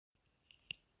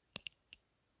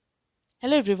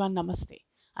Hello everyone, namaste.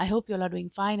 I hope you all are doing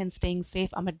fine and staying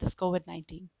safe amid this COVID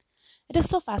 19. It is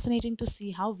so fascinating to see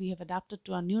how we have adapted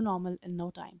to our new normal in no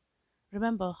time.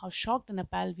 Remember how shocked and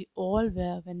appalled we all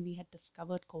were when we had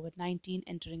discovered COVID 19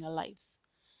 entering our lives.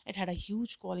 It had a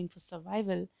huge calling for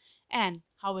survival, and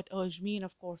how it urged me and,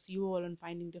 of course, you all on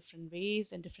finding different ways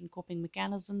and different coping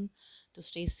mechanisms to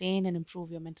stay sane and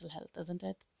improve your mental health, isn't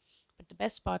it? But the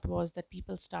best part was that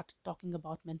people started talking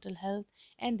about mental health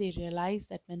and they realized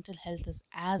that mental health is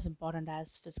as important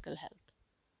as physical health.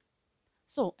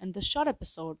 So, in this short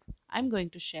episode, I'm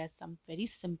going to share some very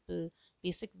simple,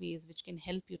 basic ways which can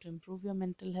help you to improve your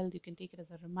mental health. You can take it as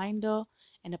a reminder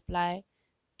and apply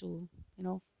to, you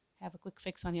know, have a quick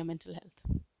fix on your mental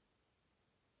health.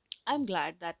 I'm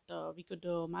glad that we could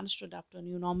manage to adapt to a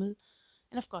new normal.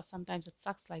 And of course, sometimes it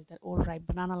sucks like that old ripe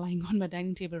banana lying on my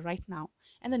dining table right now.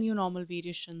 And the new normal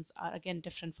variations are again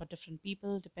different for different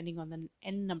people depending on the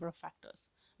n number of factors.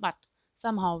 But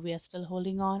somehow we are still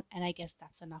holding on, and I guess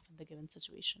that's enough in the given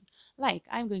situation. Like,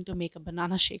 I'm going to make a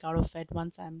banana shake out of it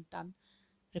once I'm done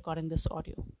recording this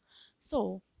audio.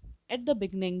 So, at the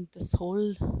beginning, this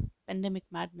whole pandemic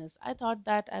madness, I thought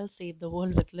that I'll save the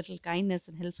world with little kindness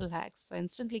and helpful hacks. So, I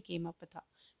instantly came up with a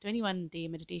 21-day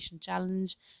meditation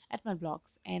challenge at my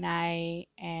blogs, and I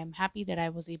am happy that I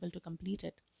was able to complete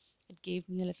it. It gave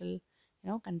me a little,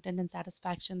 content and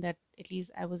satisfaction that at least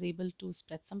I was able to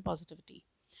spread some positivity.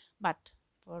 But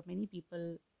for many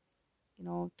people,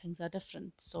 things are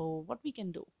different. So, what we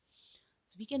can do?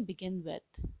 So, we can begin with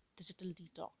digital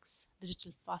detox,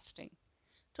 digital fasting.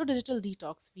 Through digital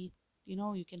detox, you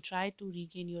can try to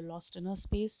regain your lost inner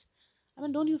space. I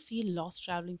mean, don't you feel lost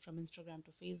traveling from Instagram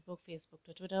to Facebook, Facebook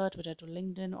to Twitter, Twitter to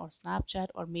LinkedIn or Snapchat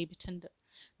or maybe Tinder?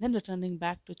 Then returning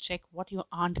back to check what your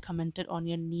aunt commented on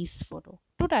your niece photo.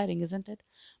 Too tiring, isn't it?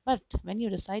 But when you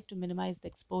decide to minimize the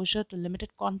exposure to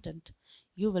limited content,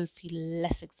 you will feel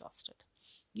less exhausted.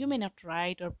 You may not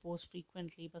write or post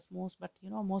frequently, but most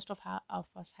of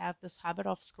us have this habit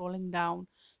of scrolling down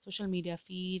social media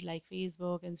feed like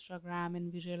Facebook, Instagram,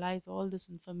 and we realize all this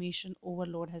information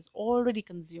overload has already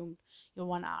consumed your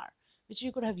 1 hour, which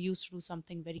you could have used to do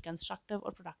something very constructive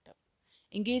or productive.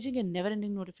 Engaging in never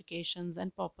ending notifications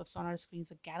and pop ups on our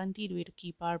screens is a guaranteed way to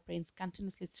keep our brains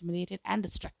continuously stimulated and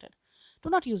distracted. Do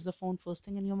not use the phone first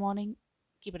thing in your morning,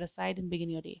 keep it aside and begin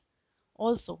your day.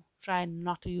 Also, try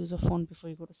not to use a phone before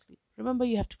you go to sleep. Remember,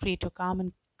 you have to create your calm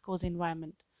and cozy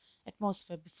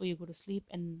atmosphere before you go to sleep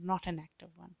and not an active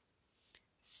one.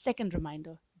 Second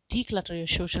reminder, declutter your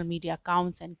social media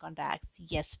accounts and contacts.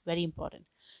 Yes, very important.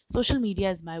 Social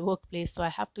media is my workplace, so I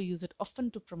have to use it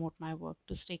often to promote my work,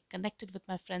 to stay connected with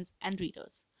my friends and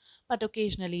readers. But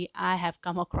occasionally, I have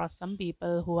come across some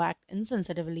people who act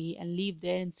insensitively and leave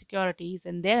their insecurities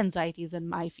and their anxieties in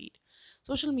my feed.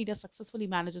 Social media successfully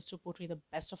manages to portray the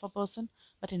best of a person,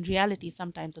 but in reality,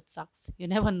 sometimes it sucks. You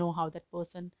never know how that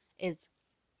person is.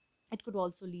 It could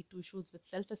also lead to issues with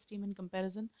self esteem and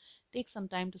comparison. Take some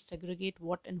time to segregate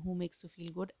what and who makes you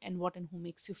feel good and what and who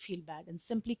makes you feel bad and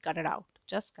simply cut it out.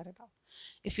 Just cut it out.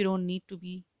 If you don't need to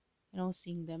be,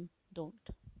 seeing them, don't.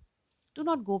 Do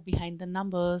not go behind the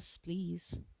numbers,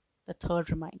 please. The third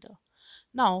reminder.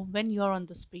 Now, when you're on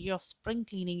the spree of spring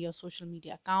cleaning your social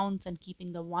media accounts and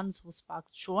keeping the ones who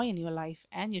spark joy in your life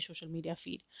and your social media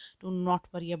feed, do not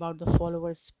worry about the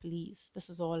followers, please. This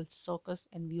is all circus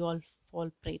and we all fall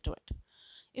prey to it.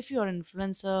 If you're an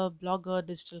influencer, blogger,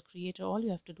 digital creator, all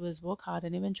you have to do is work hard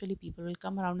and eventually people will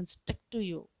come around and stick to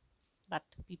you. But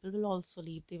people will also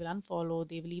leave, they will unfollow,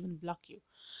 they will even block you.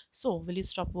 So, will you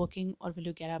stop working or will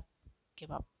you give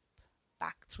up,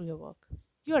 back through your work?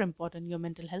 You're important, your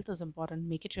mental health is important,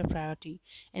 make it your priority,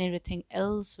 and everything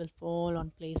else will fall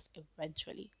on place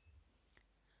eventually.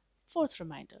 Fourth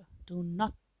reminder, do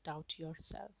not doubt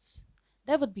yourselves.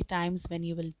 There would be times when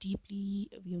you will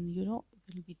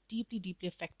will be deeply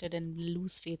affected and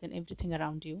lose faith in everything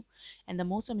around you. And the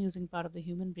most amusing part of the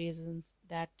human brain is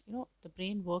that, the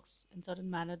brain works in certain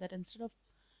manner that instead of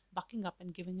bucking up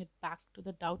and giving it back to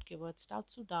the doubt giver, it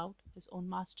starts to doubt his own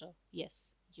master.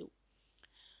 Yes, you.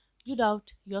 You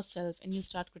doubt yourself and you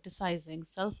start criticizing,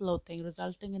 self-loathing,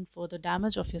 resulting in further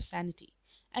damage of your sanity.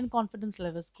 And confidence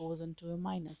levels goes into a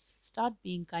minus. Start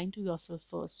being kind to yourself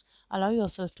first. Allow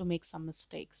yourself to make some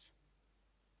mistakes.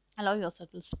 Allow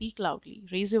yourself to speak loudly,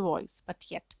 raise your voice, but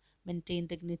yet maintain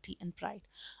dignity and pride.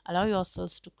 Allow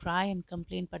yourselves to cry and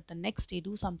complain, but the next day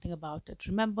do something about it.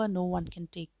 Remember, no one can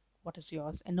take what is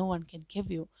yours and no one can give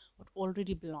you what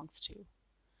already belongs to you.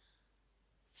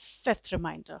 Fifth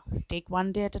reminder, take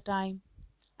one day at a time.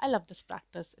 I love this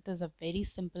practice. It is a very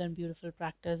simple and beautiful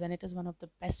practice, and it is one of the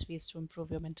best ways to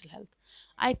improve your mental health.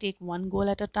 I take one goal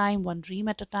at a time, one dream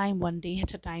at a time, one day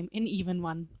at a time, and even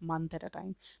 1 month at a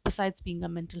time. Besides being a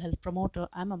mental health promoter,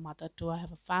 I'm a mother too. I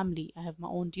have a family, I have my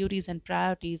own duties and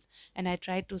priorities, and I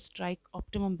try to strike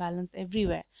optimum balance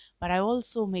everywhere. But I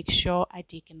also make sure I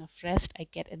take enough rest, I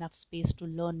get enough space to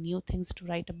learn new things to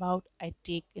write about, I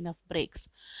take enough breaks.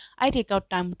 I take out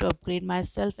time to upgrade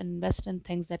myself and invest in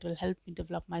things that will help me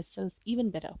develop myself even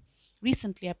better.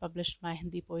 Recently, I published my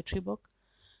Hindi poetry book,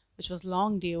 which was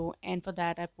long due, and for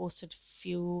that I posted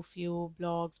few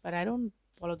blogs, but I don't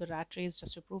follow the rat race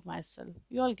just to prove myself.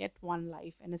 We all get one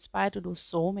life and aspire to do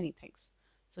so many things.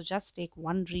 So just take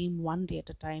one dream one day at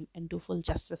a time and do full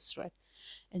justice to it.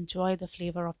 Enjoy the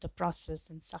flavor of the process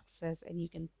and success, and you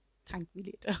can thank me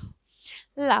later.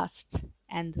 Last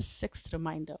and the sixth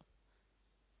reminder,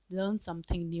 learn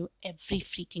something new every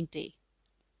freaking day.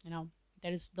 You know,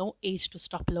 there is no age to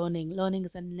stop learning. Learning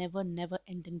is a never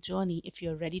ending journey if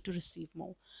you're ready to receive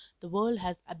more. The world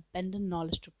has abundant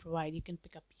knowledge to provide. You can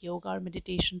pick up yoga or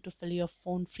meditation to fill your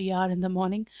phone free hour in the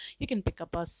morning. You can pick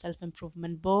up a self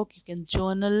improvement book. You can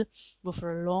journal, go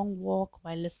for a long walk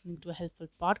while listening to a helpful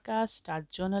podcast, start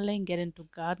journaling, get into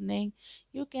gardening.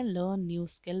 You can learn new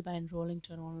skill by enrolling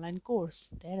to an online course.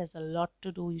 There is a lot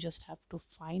to do. You just have to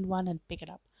find one and pick it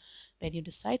up. When you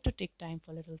decide to take time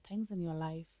for little things in your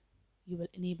life, you will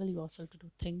enable yourself to do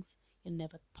things you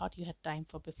never thought you had time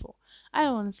for before. I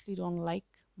honestly don't like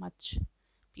much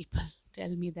people tell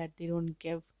me that they don't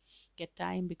get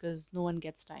time because no one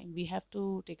gets time. We have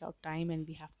to take out time and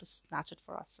we have to snatch it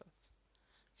for ourselves.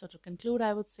 So to conclude,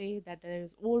 I would say that there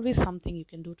is always something you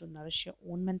can do to nourish your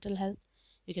own mental health.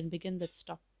 You can begin with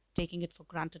stop taking it for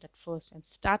granted at first and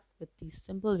start with these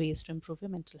simple ways to improve your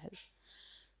mental health.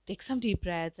 Take some deep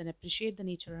breaths and appreciate the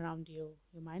nature around you.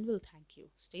 Your mind will thank you.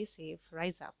 Stay safe,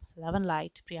 rise up, love and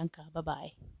light. Priyanka, bye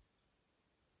bye.